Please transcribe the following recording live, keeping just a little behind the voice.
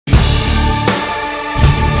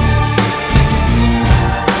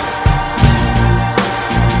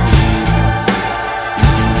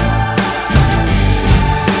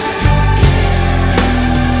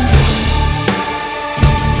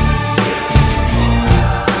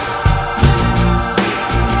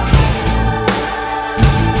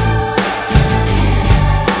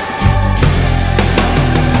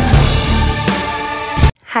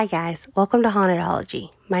Hi guys, welcome to Hauntedology.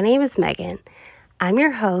 My name is Megan. I'm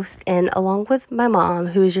your host, and along with my mom,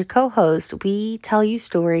 who is your co-host, we tell you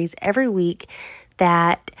stories every week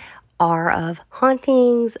that are of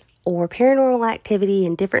hauntings or paranormal activity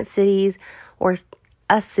in different cities or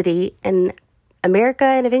a city in America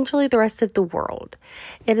and eventually the rest of the world.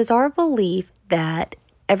 It is our belief that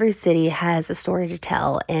every city has a story to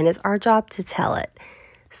tell, and it's our job to tell it.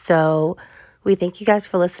 So we thank you guys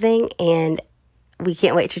for listening, and we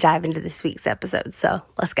can't wait to dive into this week's episode. So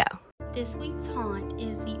let's go. This week's haunt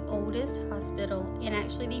is the oldest hospital and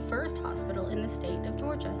actually the first hospital in the state of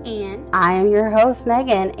Georgia. And I am your host,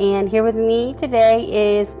 Megan, and here with me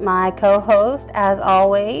today is my co-host, as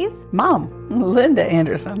always, Mom, Linda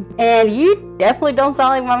Anderson. And you definitely don't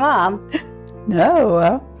sound like my mom. No,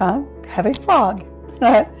 I have a frog.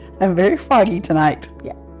 I'm very froggy tonight.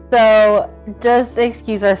 Yeah. So just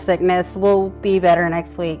excuse our sickness. We'll be better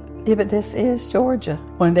next week. Yeah, but this is Georgia.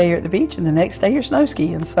 One day you're at the beach and the next day you're snow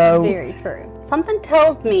skiing, so... Very true. Something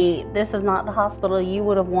tells me this is not the hospital you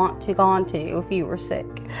would have wanted to gone to if you were sick.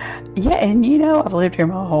 Yeah, and I've lived here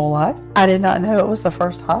my whole life. I did not know it was the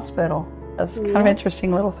first hospital. That's kind of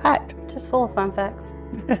interesting little fact. Just full of fun facts.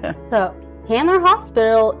 So, Candler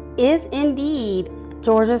Hospital is indeed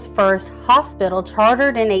Georgia's first hospital,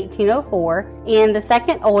 chartered in 1804, and the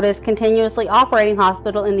second oldest continuously operating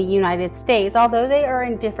hospital in the United States, although they are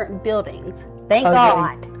in different buildings. Thank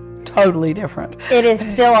God. Totally different. It is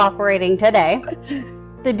still operating today.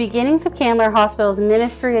 The beginnings of Candler Hospital's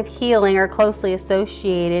Ministry of Healing are closely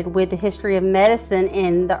associated with the history of medicine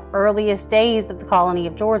in the earliest days of the colony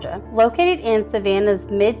of Georgia. Located in Savannah's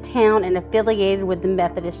midtown and affiliated with the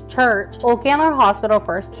Methodist Church, Old Candler Hospital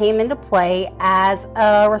first came into play as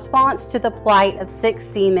a response to the plight of sick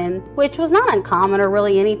seamen, which was not uncommon or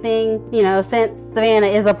really anything. Since Savannah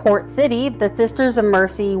is a port city, the Sisters of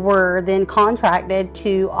Mercy were then contracted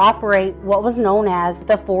to operate what was known as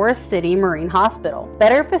the Forest City Marine Hospital.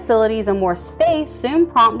 Better facilities and more space soon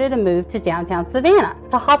prompted a move to downtown Savannah.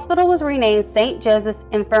 The hospital was renamed St. Joseph's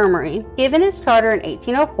Infirmary. Given its charter in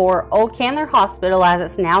 1804, Old Candler Hospital, as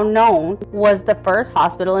it's now known, was the first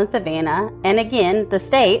hospital in Savannah, and again, the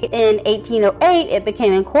state. In 1808, it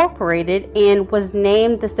became incorporated and was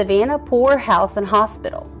named the Savannah Poor House and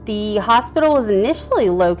Hospital. The hospital was initially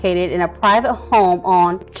located in a private home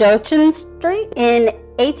on Jochen Street. In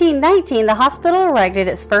 1819, the hospital erected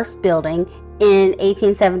its first building. In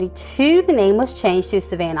 1872, the name was changed to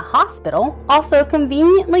Savannah Hospital. Also,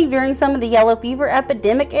 conveniently, during some of the yellow fever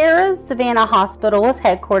epidemic eras, Savannah Hospital was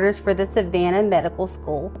headquarters for the Savannah Medical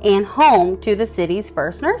School and home to the city's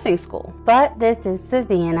first nursing school. But this is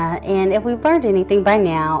Savannah, and if we've learned anything by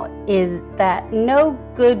now, is that no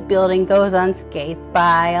good building goes unscathed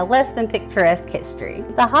by a less than picturesque history.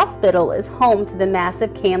 The hospital is home to the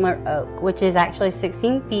massive Candler Oak, which is actually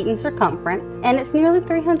 16 feet in circumference, and it's nearly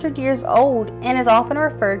 300 years old and is often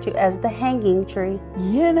referred to as the hanging tree.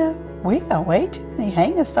 We got way too many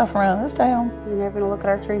hanging stuff around this town. You're never going to look at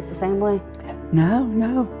our trees the same way.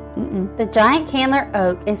 No. The giant Candler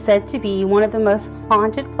Oak is said to be one of the most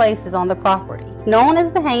haunted places on the property. Known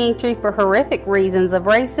as the hanging tree for horrific reasons of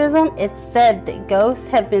racism, it's said that ghosts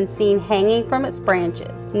have been seen hanging from its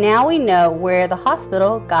branches. Now we know where the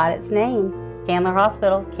hospital got its name. Candler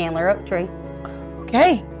Hospital, Candler Oak Tree.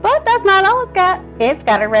 Okay. But that's not all it's got. It's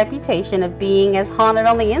got a reputation of being as haunted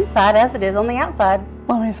on the inside as it is on the outside.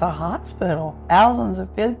 Well, it's a hospital. Thousands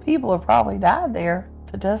of people have probably died there.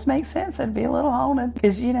 It does make sense it'd be a little haunted.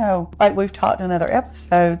 Because, like we've talked in other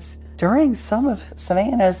episodes, during some of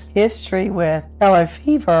Savannah's history with yellow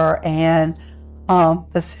fever and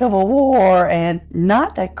the Civil War and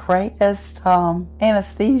not the greatest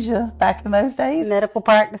anesthesia back in those days. Medical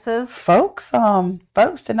practices. Folks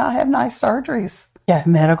did not have nice surgeries. Yeah,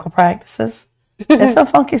 medical practices. There's some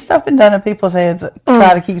funky stuff been done in people's heads that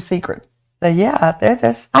try to keep secret. So yeah,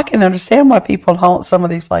 I can understand why people haunt some of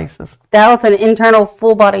these places. That was an internal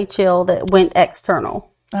full body chill that went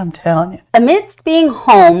external. I'm telling you. Amidst being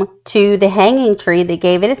home to the hanging tree that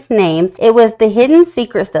gave it its name, it was the hidden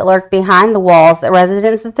secrets that lurked behind the walls that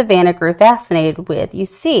residents of Savannah grew fascinated with. You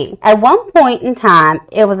see, at one point in time,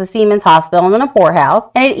 it was a seamen's hospital and a poorhouse,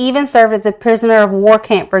 and it even served as a prisoner of war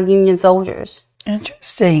camp for Union soldiers.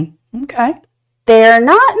 Interesting. Okay. There are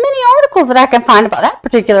not many articles that I can find about that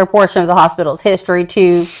particular portion of the hospital's history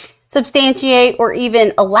to substantiate or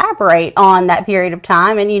even elaborate on that period of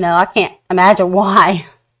time, and I can't imagine why.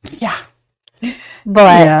 Yeah.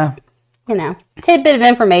 But, tidbit of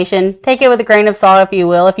information. Take it with a grain of salt, if you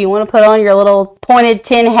will. If you want to put on your little pointed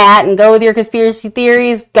tin hat and go with your conspiracy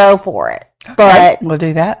theories, go for it. Okay, but we'll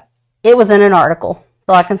do that. It was in an article, that's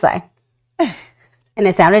all I can say. and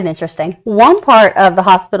it sounded interesting. One part of the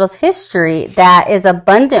hospital's history that is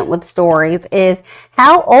abundant with stories is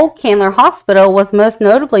how Old Candler Hospital was most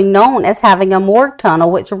notably known as having a morgue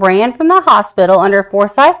tunnel which ran from the hospital under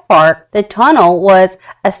Forsyth Park. The tunnel was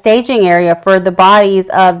a staging area for the bodies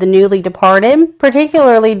of the newly departed,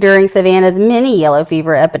 particularly during Savannah's many yellow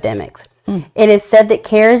fever epidemics. It is said that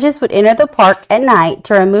carriages would enter the park at night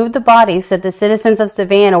to remove the bodies so the citizens of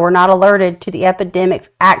Savannah were not alerted to the epidemic's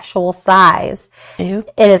actual size. Ew.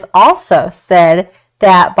 It is also said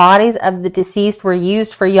that bodies of the deceased were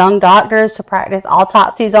used for young doctors to practice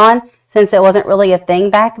autopsies on, since it wasn't really a thing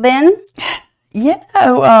back then.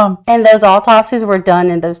 And those autopsies were done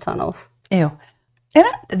in those tunnels. Ew. And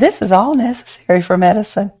this is all necessary for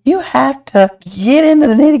medicine. You have to get into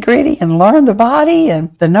the nitty gritty and learn the body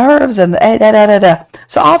and the nerves and the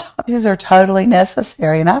So autopsies are totally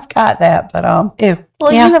necessary, and I've got that. But ew.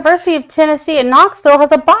 Well, Yeah. University University of Tennessee at Knoxville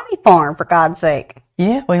has a body farm, for God's sake.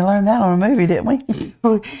 Yeah, we learned that on a movie, didn't we?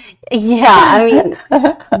 Yeah, I mean,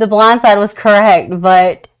 The Blind Side was correct,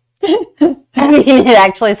 but I mean, it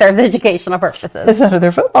actually serves educational purposes. It's under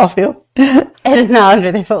their football field. It is not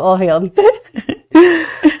under the football field.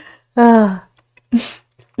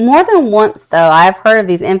 More than once, though, I've heard of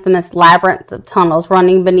these infamous labyrinths of tunnels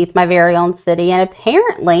running beneath my very own city, and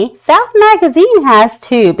apparently South Magazine has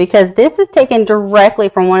too, because this is taken directly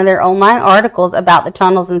from one of their online articles about the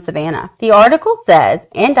tunnels in Savannah. The article says,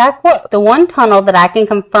 and I quote, "The one tunnel that I can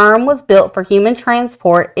confirm was built for human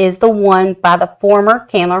transport is the one by the former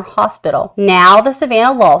Candler Hospital, now the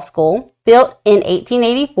Savannah Law School. Built in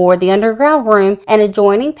 1884, the underground room and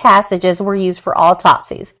adjoining passages were used for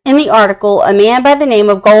autopsies." In the article, a man by the name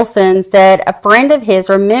of Golson said a friend of his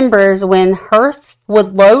remembers when hearse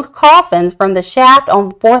would load coffins from the shaft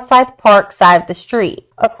on Forsyth Park side of the street.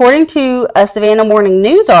 According to a Savannah Morning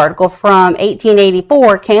News article from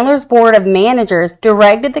 1884, Candler's Board of Managers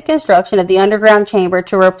directed the construction of the underground chamber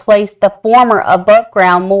to replace the former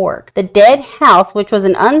above-ground morgue. The dead house, which was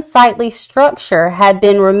an unsightly structure, had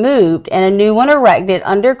been removed and a new one erected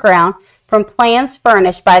underground from plans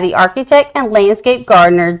furnished by the architect and landscape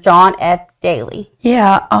gardener John F. Daly.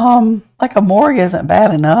 Yeah, like a morgue isn't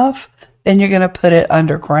bad enough. Then you're going to put it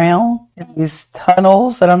underground in these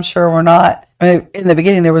tunnels that I'm sure were not. I mean, in the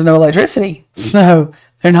beginning, there was no electricity, so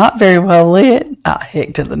they're not very well lit.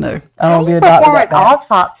 Heck to the no. I don't be a doctor Perform like an that.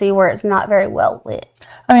 autopsy where it's not very well lit.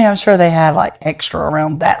 I mean, I'm sure they had like extra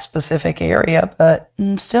around that specific area, but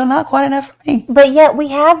still not quite enough for me. But yet we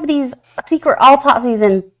have these secret autopsies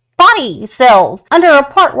in body cells under a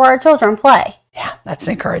park where our children play. Yeah, that's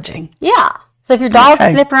encouraging. Yeah. So if your dog's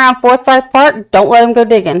Okay. sniffing around Forsyth Park, don't let him go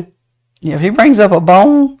digging. Yeah, if he brings up a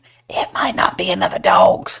bone, it might not be another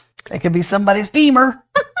dog's. It could be somebody's femur.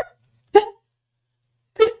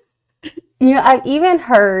 You know, I've even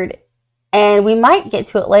heard, and we might get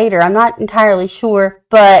to it later, I'm not entirely sure,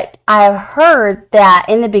 but I've heard that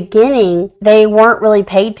in the beginning, they weren't really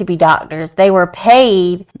paid to be doctors. They were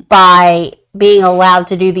paid by being allowed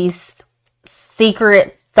to do these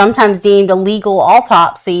secret, sometimes deemed illegal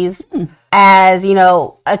autopsies as, you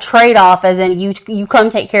know, a trade-off, as in you come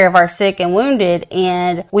take care of our sick and wounded,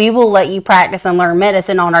 and we will let you practice and learn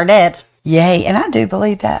medicine on our dead. Yay, and I do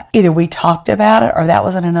believe that. Either we talked about it or that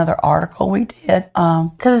was in another article we did.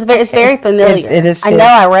 Because it's very familiar. it is I too. know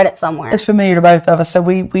I read it somewhere. It's familiar to both of us, so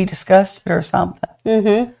we discussed it or something.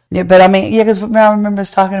 Mm-hmm. Yeah, but I mean, yeah, because I remember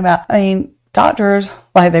us talking about, I mean, doctors,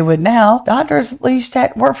 like they would now, doctors used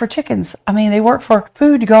to work for chickens. I mean, they work for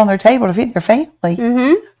food to go on their table to feed their family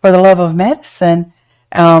for the love of medicine.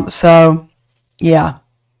 So, yeah,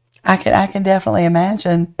 I can definitely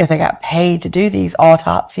imagine if they got paid to do these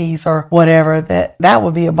autopsies or whatever, that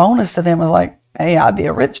would be a bonus to them. It's like, hey, I'd be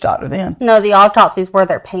a rich doctor then. No, the autopsies were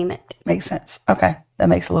their payment. Makes sense. Okay. That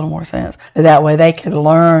makes a little more sense. That way they could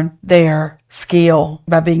learn their skill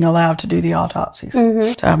by being allowed to do the autopsies.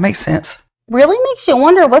 So it makes sense. Really makes you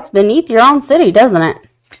wonder what's beneath your own city, doesn't it?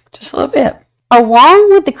 Just a little bit.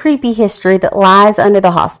 Along with the creepy history that lies under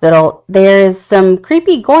the hospital, there is some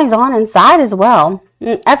creepy goings on inside as well.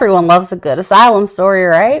 Everyone loves a good asylum story,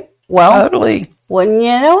 right? Well, Totally. wouldn't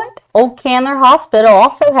you know it? Old Candler Hospital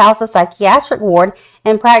also housed a psychiatric ward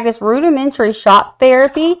and practiced rudimentary shock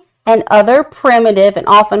therapy and other primitive and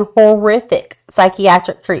often horrific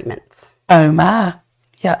psychiatric treatments. Oh my.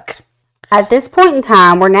 Yuck. At this point in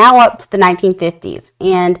time, we're now up to the 1950s,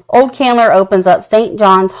 and Old Candler opens up St.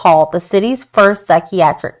 John's Hall, the city's first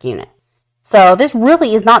psychiatric unit. So this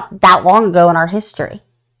really is not that long ago in our history.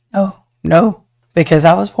 Oh, no. Because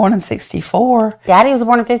I was born in 1964. Daddy was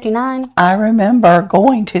born in 1959. I remember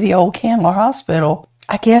going to the old Candler Hospital.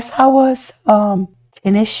 I guess I was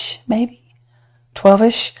 10-ish, maybe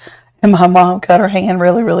 12-ish. And my mom cut her hand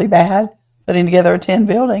really, really bad, putting together a tin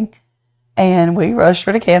building. And we rushed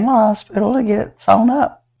her to Candler Hospital to get it sewn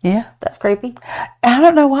up. Yeah. That's creepy. I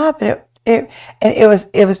don't know why, but it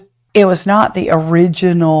was not the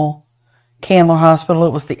original Candler Hospital.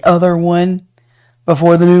 It was the other one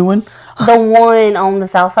before the new one. The one on the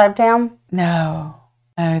south side of town? No,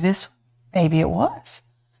 this maybe it was.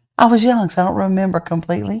 I was young, so I don't remember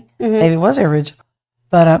completely. Mm-hmm. Maybe it was the original,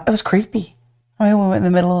 but it was creepy. I mean, we went in the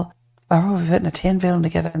middle of. I remember we putting a tin building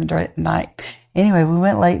together in the night. Anyway, we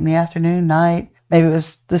went late in the afternoon, night. Maybe it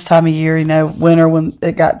was this time of year, winter when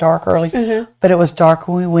it got dark early. Mm-hmm. But it was dark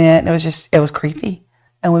when we went. And it was creepy.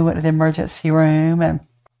 And we went to the emergency room, and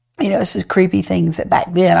it's just creepy things that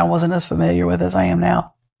back then I wasn't as familiar with as I am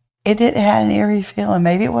now. It had an eerie feeling.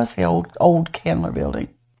 Maybe it was the old Candler building.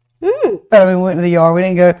 Mm. But I mean, we went to the yard. We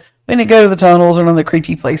didn't go to the tunnels or none of the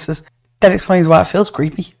creepy places. That explains why it feels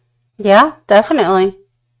creepy. Yeah, definitely.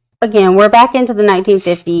 Again, we're back into the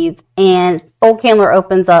 1950s, and Old Candler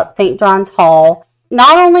opens up St. John's Hall.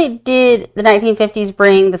 Not only did the 1950s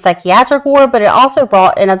bring the psychiatric ward, but it also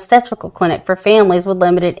brought an obstetrical clinic for families with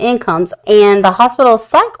limited incomes, and the hospital's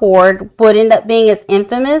psych ward would end up being as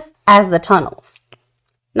infamous as the tunnels.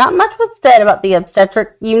 Not much was said about the obstetric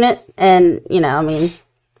unit, and,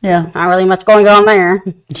 yeah, not really much going on there.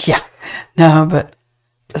 Yeah, no, but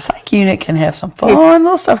the psych unit can have some fun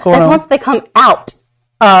little stuff going on. Once they come out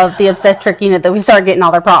of the obstetric unit that we start getting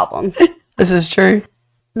all their problems. This is true.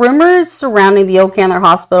 Rumors surrounding the Old Candler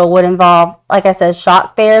Hospital would involve, like I said,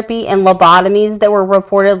 shock therapy and lobotomies that were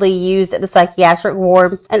reportedly used at the psychiatric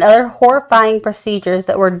ward, and other horrifying procedures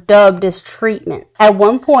that were dubbed as treatment. At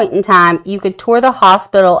one point in time, you could tour the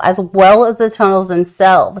hospital as well as the tunnels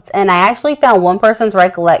themselves, and I actually found one person's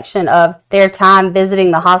recollection of their time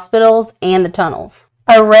visiting the hospitals and the tunnels.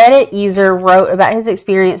 A Reddit user wrote about his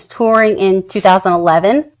experience touring in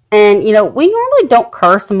 2011. And, we normally don't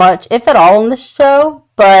curse much, if at all, on this show.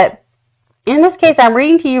 But in this case, I'm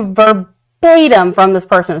reading to you verbatim from this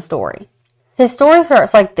person's story. His story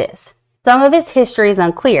starts like this. Some of its history is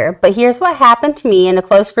unclear, but here's what happened to me and a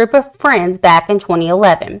close group of friends back in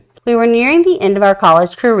 2011. We were nearing the end of our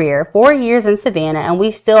college career, 4 years in Savannah, and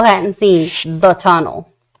we still hadn't seen the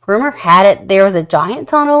tunnel. Rumor had it there was a giant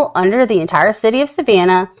tunnel under the entire city of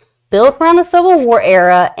Savannah, built around the Civil War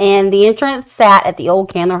era, and the entrance sat at the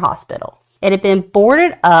Old Candler Hospital. It had been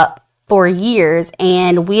boarded up for years,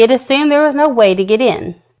 and we had assumed there was no way to get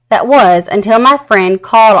in. That was until my friend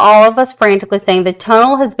called all of us frantically saying the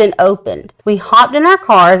tunnel has been opened. We hopped in our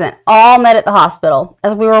cars and all met at the hospital.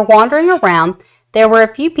 As we were wandering around, there were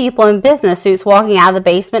a few people in business suits walking out of the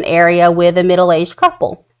basement area with a middle-aged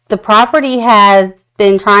couple. The property has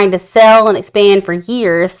been trying to sell and expand for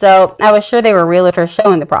years, so I was sure they were realtors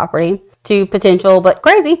showing the property to potential but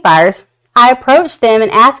crazy buyers. I approached them and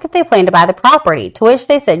asked if they planned to buy the property, to which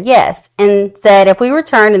they said yes, and said if we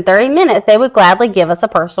returned in 30 minutes, they would gladly give us a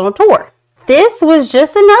personal tour. This was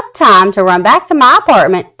just enough time to run back to my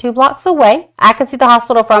apartment 2 blocks away. I could see the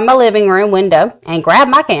hospital from my living room window and grab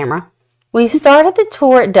my camera. We started the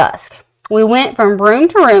tour at dusk. We went from room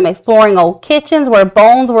to room exploring old kitchens where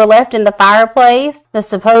bones were left in the fireplace, the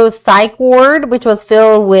supposed psych ward, which was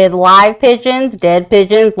filled with live pigeons, dead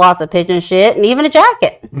pigeons, lots of pigeon shit, and even a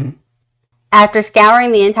jacket. Mm-hmm. After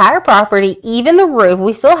scouring the entire property, even the roof,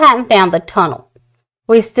 we still hadn't found the tunnel.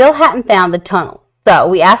 So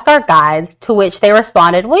we asked our guides, to which they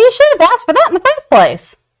responded, well, you should have asked for that in the first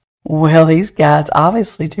place. Well, these guides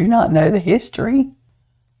obviously do not know the history.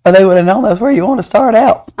 Or they would have known that's where you want to start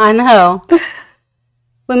out. I know.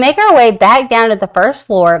 We make our way back down to the first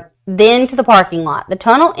floor, then to the parking lot. The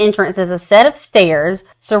tunnel entrance is a set of stairs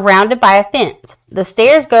surrounded by a fence. The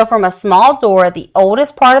stairs go from a small door at the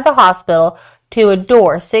oldest part of the hospital to a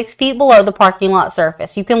door 6 feet below the parking lot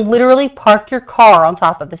surface. You can literally park your car on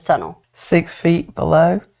top of this tunnel. 6 feet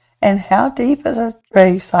below? And how deep is a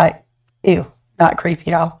grave site? Ew, not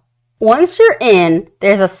creepy at all. Once you're in,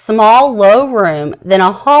 there's a small, low room, then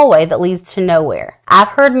a hallway that leads to nowhere. I've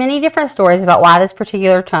heard many different stories about why this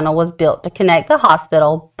particular tunnel was built to connect the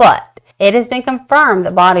hospital, but it has been confirmed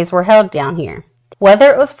that bodies were held down here. Whether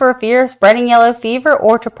it was for fear of spreading yellow fever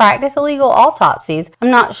or to practice illegal autopsies, I'm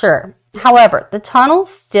not sure. However, the tunnel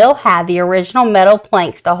still had the original metal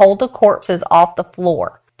planks to hold the corpses off the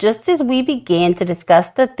floor. Just as we began to discuss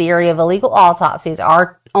the theory of illegal autopsies,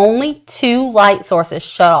 our only 2 light sources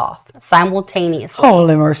shut off simultaneously.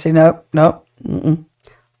 Holy mercy, nope. Mm-mm.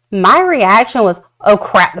 My reaction was, oh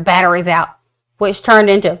crap, the battery's out, which turned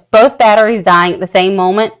into both batteries dying at the same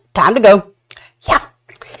moment. Time to go. Yeah.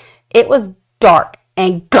 It was dark,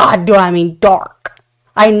 and God do I mean dark.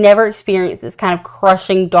 I never experienced this kind of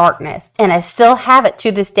crushing darkness, and I still have it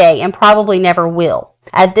to this day and probably never will.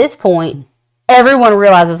 At this point, everyone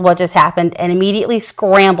realizes what just happened and immediately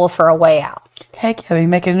scrambles for a way out. Hey, Gabby,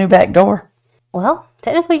 making a new back door. Well,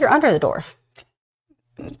 technically you're under the doors.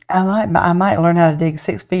 I might learn how to dig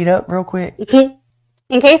 6 feet up real quick.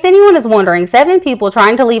 In case anyone is wondering, 7 people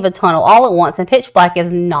trying to leave a tunnel all at once in pitch black is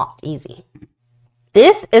not easy.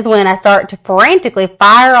 This is when I start to frantically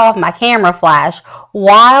fire off my camera flash.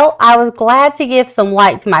 While I was glad to give some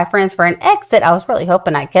light to my friends for an exit, I was really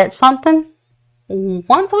hoping I'd catch something.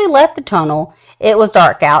 Once we left the tunnel, it was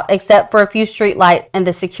dark out, except for a few street lights and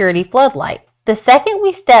the security floodlight. The second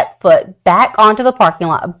we stepped foot back onto the parking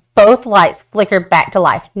lot, both lights flickered back to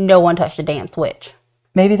life. No one touched a damn switch.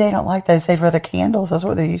 Maybe they don't like those. They'd rather candles. That's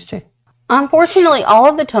what they're used to. Unfortunately, all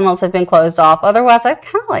of the tunnels have been closed off. Otherwise, I'd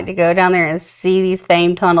kind of like to go down there and see these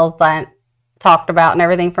famed tunnels that I talked about and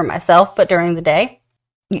everything for myself, but during the day.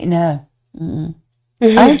 No.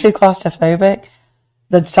 I'm too claustrophobic.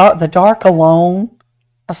 The dark alone.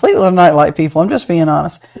 I sleep with nightlight people. I'm just being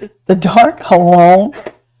honest. The dark alone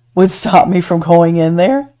would stop me from going in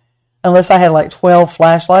there unless I had like 12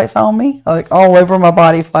 flashlights on me, like all over my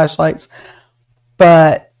body flashlights.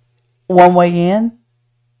 But one way in,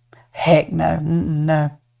 heck no.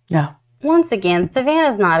 No. Once again,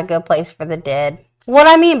 Savannah's not a good place for the dead. What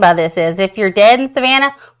I mean by this is, if you're dead in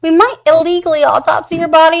Savannah, we might illegally autopsy your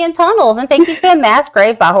body in tunnels and take you to a mass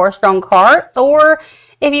grave by horse-drawn carts. Or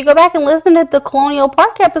if you go back and listen to the Colonial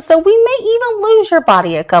Park episode, we may even lose your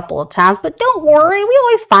body a couple of times. But don't worry, we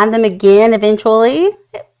always find them again eventually.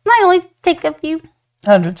 It might only take a few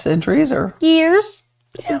 100 centuries or years,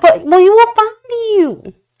 but we will find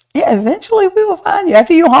you. Yeah, eventually we will find you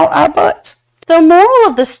after you haunt our butts. The moral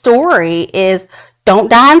of the story is, don't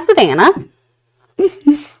die in Savannah.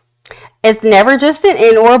 It's never just an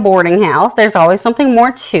inn or a boarding house. There's always something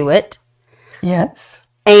more to it. Yes.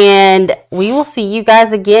 And we will see you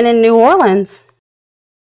guys again in New Orleans.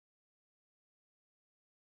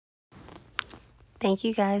 Thank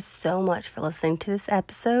you guys so much for listening to this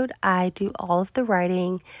episode. I do all of the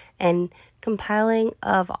writing and compiling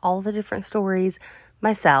of all the different stories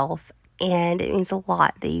myself, and it means a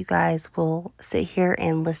lot that you guys will sit here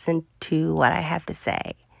and listen to what I have to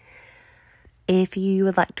say. If you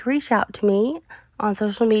would like to reach out to me on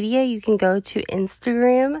social media, you can go to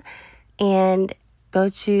Instagram and go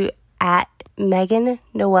to @Megan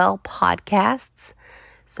Noel Podcasts.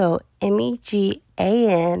 So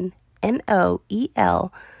MEGANNOEL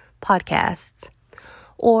Podcasts.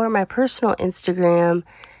 Or my personal Instagram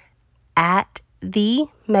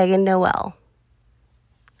 @TheMeganNoel.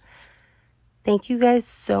 Thank you guys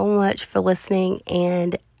so much for listening,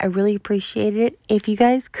 and I really appreciate it. If you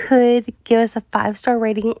guys could give us a 5-star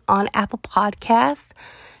rating on Apple Podcasts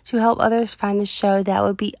to help others find the show, that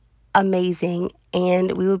would be amazing,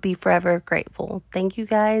 and we would be forever grateful. Thank you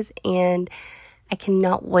guys, and I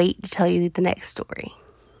cannot wait to tell you the next story.